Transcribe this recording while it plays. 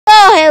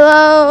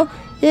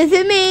This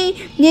is me,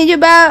 Ninja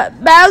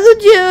Bowser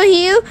Jr.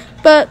 here,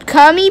 but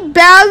call me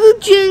Bowser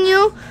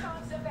Jr.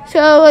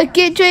 So let's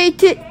get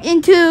straight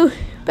into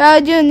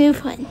Bowser New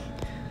Fun.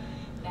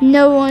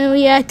 No one will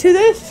react to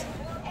this.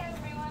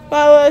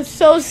 I was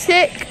so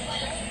sick.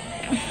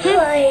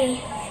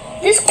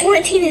 This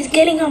quarantine is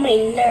getting on my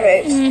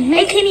nerves.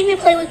 I can't even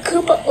play with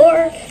Koopa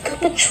or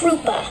Koopa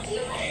Troopa.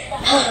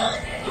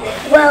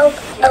 Well,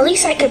 at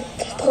least I could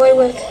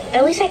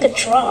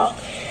draw.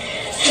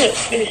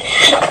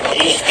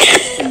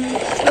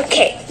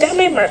 Okay, got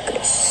my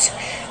markers.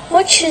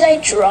 What should I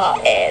draw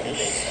in?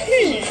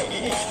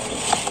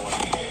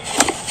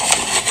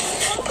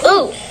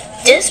 Ooh,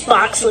 this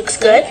box looks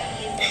good.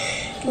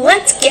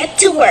 Let's get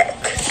to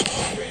work.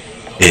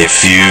 A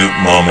few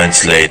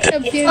moments later.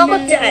 It's all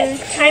done.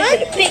 Time for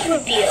the big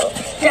reveal.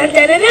 Dun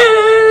dun dun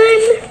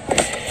dun!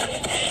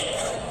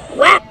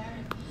 Wow.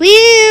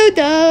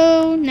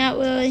 Weirdo. Not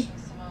really.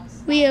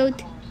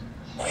 Weird.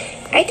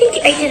 I think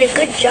I did a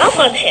good job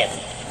on him.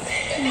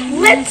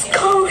 Let's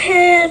call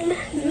him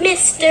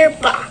Mr.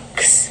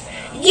 Box.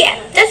 Yeah,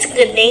 that's a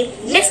good name.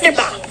 Mr.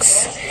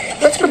 Box.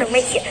 Let's put him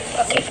right here.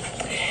 Okay.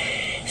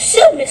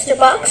 So, Mr.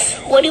 Box,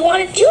 what do you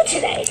want to do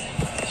today?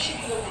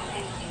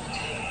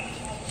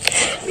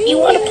 You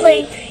want to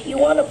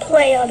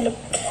play on a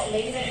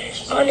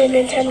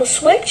Nintendo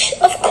Switch?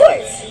 Of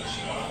course.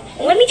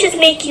 Let me just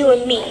make you a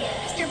Mii.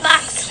 Mr.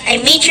 Box, I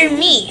made your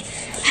Mii.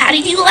 How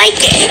did you like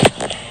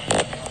it?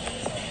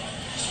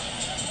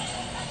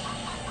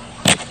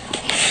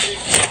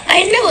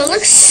 I know, it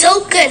looks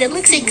so good. It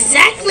looks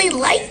exactly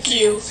like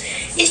you.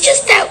 It's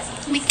just that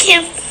we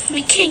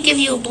can't give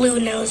you a blue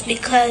nose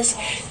because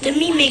the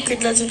Mii Maker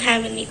doesn't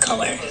have any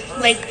color,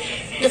 like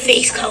the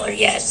face color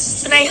yet.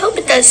 But I hope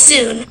it does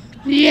soon.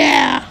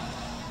 Yeah.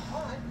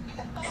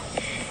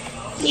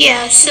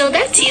 Yeah, so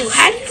that's you.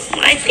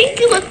 I think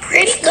you look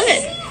pretty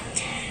good.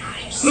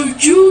 Hey,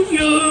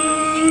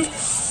 Junior!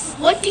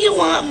 What do you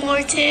want,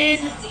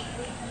 Morton?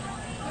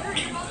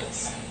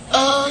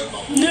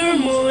 Never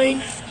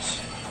mind.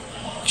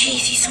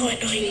 Jeez, he's so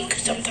annoying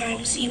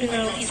sometimes, even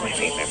though he's my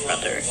favorite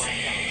brother.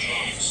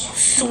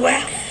 So,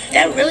 wow,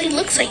 that really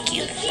looks like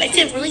you. I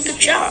did a really good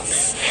job.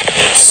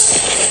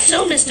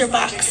 So, Mr.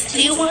 Box,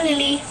 do you want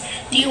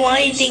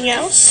anything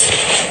else?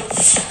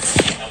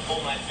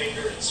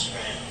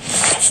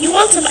 You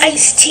want some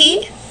iced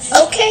tea?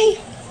 Okay,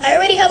 I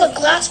already have a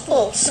glass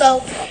full,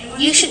 so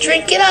you should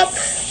drink it up.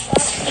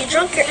 You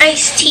drunk your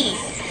iced tea.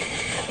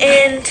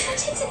 And,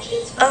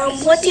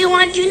 what do you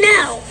want to do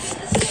now?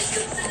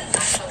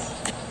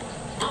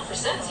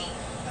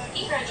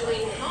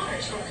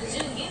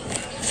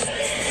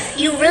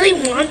 You really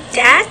want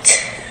that?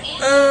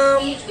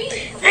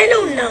 I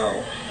don't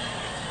know.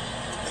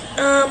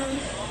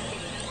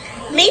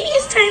 Maybe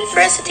it's time for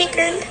us to take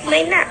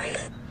my nap.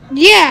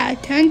 Yeah,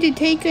 time to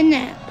take a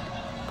nap.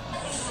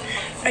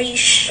 Are you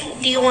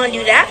do you want to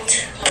do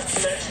that?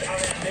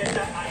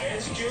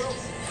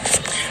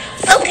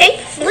 Okay,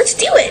 let's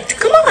do it.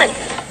 Come on.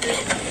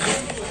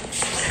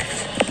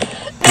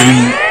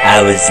 3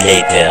 hours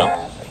later.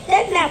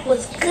 That nap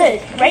was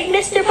good, right,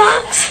 Mr.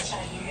 Box?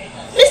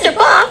 Mr.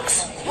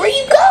 Box, where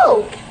you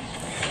go?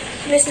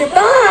 Mr. Box!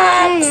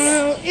 I don't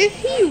know. Is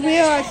he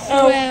real or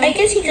Oh, swell? I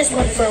guess he just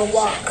went for a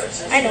walk.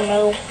 I don't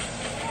know.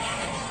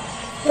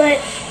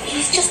 But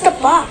he's just a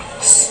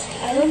box.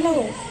 I don't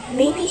know.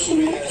 Maybe he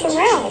moves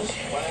around.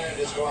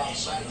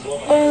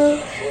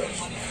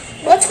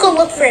 Let's go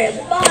look for him.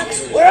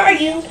 Box, where are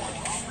you?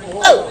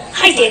 Oh,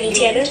 hi Danny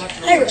Tanner.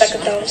 Hi Rebecca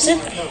Thompson.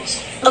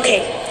 Okay,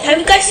 have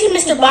you guys seen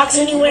Mr. Box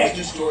anywhere?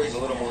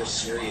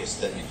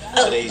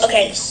 Oh,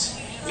 okay.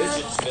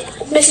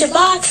 Mr.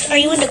 Box, are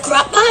you in the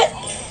crock pot?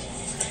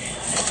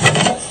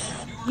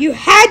 You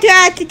had to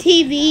add the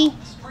TV.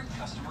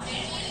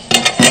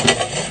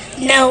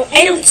 No,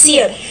 I don't see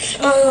him.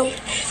 Oh,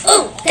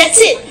 that's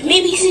it.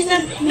 Maybe he's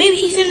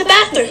in the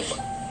bathroom.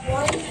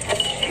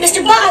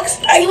 Mr. Box,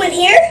 are you in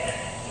here?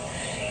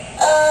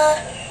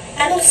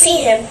 I don't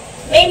see him.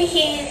 Maybe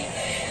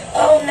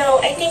oh no,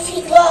 I think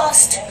he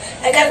lost.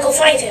 I gotta go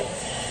find him.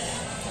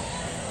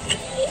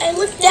 I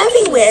looked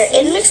everywhere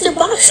and Mr.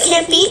 Box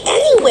can't be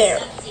anywhere.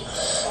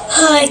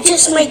 I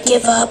just might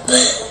give up.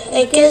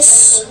 I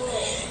guess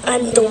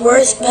I'm the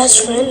worst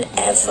best friend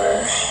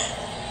ever.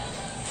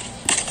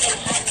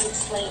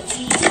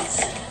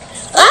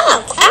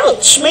 Ah,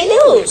 ouch, my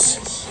nose.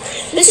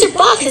 Mr.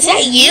 Box, is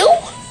that you?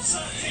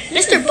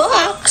 Mr.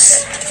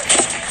 Box?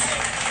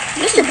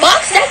 Mr.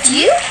 Box, that's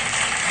you?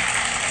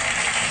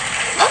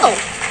 Oh,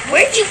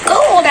 where'd you go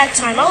all that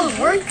time? I was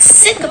worried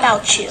sick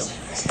about you.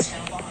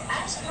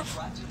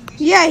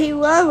 Yeah, he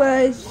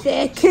was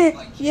sick.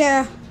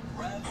 Yeah.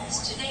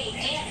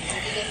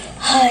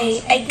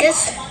 Hi, I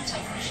guess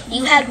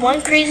you had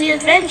one crazy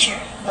adventure,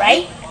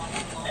 right?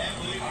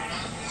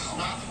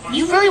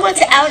 You really went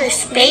to outer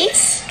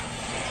space?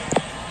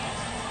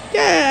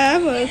 Yeah, I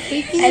was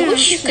freaking out. I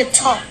wish you could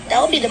talk.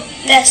 That would be the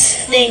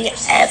best thing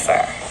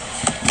ever.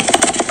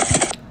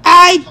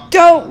 I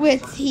don't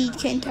wish he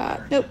can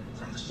talk. Nope.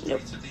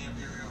 Nope.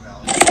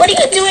 What are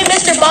you doing,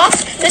 Mr.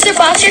 Box? Mr.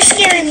 Box, you're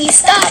scaring me.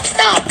 Stop,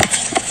 stop.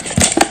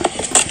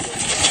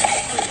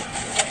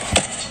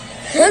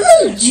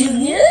 Hello,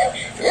 Junior.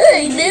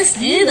 I'm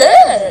Mr.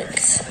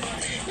 Box.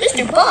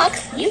 Mr.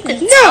 Box, you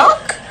can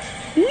talk?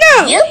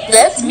 No! Yep,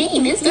 that's me,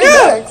 Mr.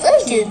 Box.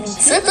 I can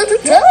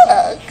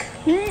talk.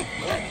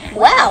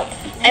 Wow,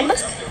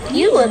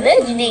 you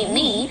imaginate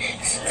me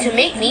to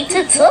make me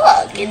to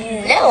talk,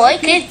 and now I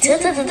can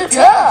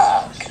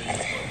talk.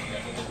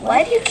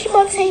 Why do you keep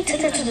on saying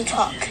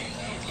talk?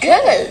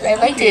 Because I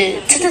like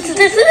to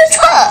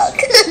talk.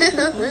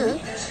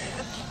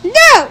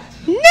 No!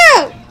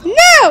 No.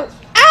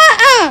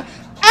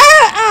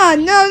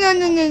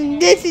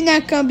 This is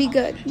not gonna be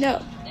good. No.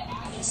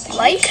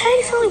 Why you kind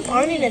of sound like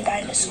Barney the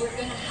dinosaur?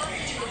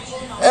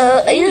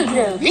 I don't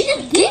know. They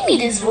just gave me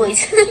this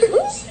voice.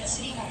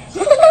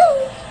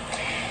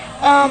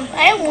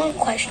 I have one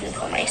question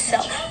for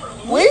myself.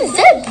 What is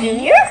that,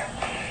 Junior?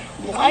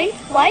 Why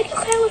do you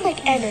kind of look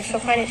like Anders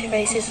from Friday Night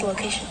Lights'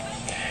 location?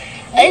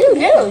 I don't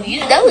know.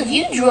 That was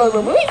you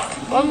drawing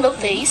on the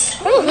face.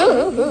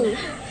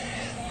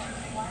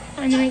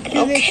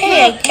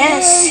 Okay, I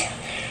guess.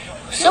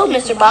 So,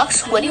 Mr.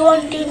 Box, what do you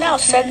want to do now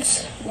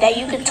since that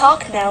you can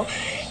talk now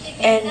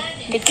and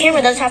the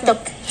camera doesn't have to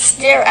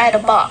stare at a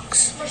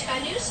box?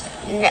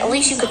 And at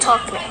least you can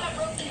talk now.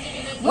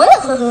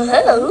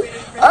 Well,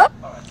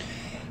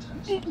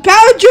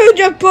 Bowser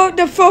just broke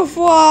the fourth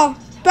wall.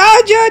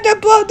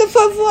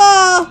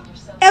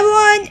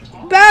 Everyone,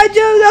 Bowser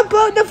just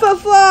broke the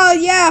fourth wall.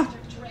 Yeah.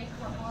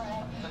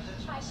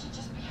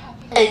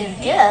 I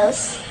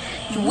guess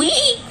we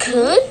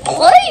could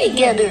play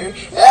together.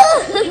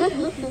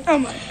 Oh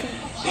my God.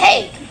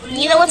 Hey,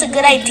 you know what's a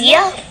good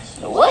idea?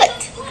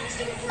 What?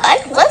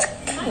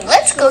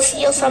 Let's go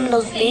steal some of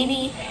those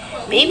baby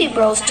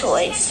bros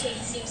toys.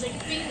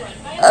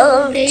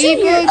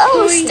 Junior,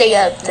 I'll stay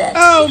up then.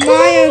 Oh,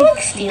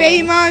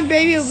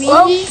 baby Luigi.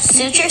 Well,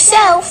 suit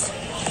yourself.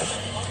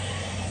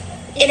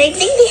 And I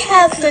think they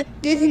have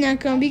This is not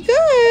gonna be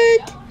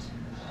good.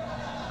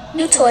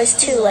 new toys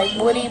too, like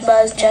Woody,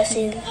 Buzz,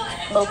 Jesse,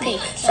 Bo Peep,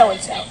 so and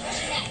so.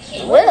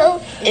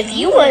 Well, if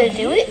you want to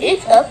do it,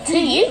 it's up to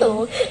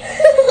you.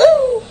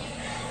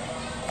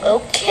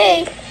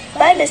 Okay,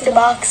 bye, Mr.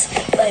 Box.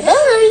 Bye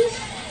bye.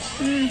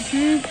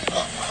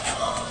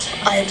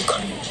 I'm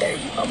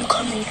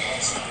coming.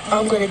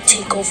 I'm gonna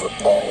take over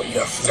all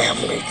your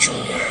family,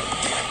 Junior.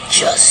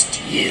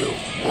 Just you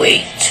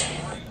wait.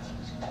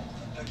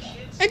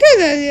 I thought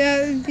that was the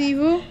other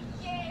people.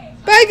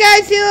 Bye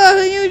guys, see you all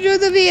who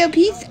enjoyed the video.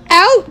 Peace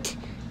out.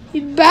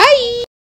 Bye.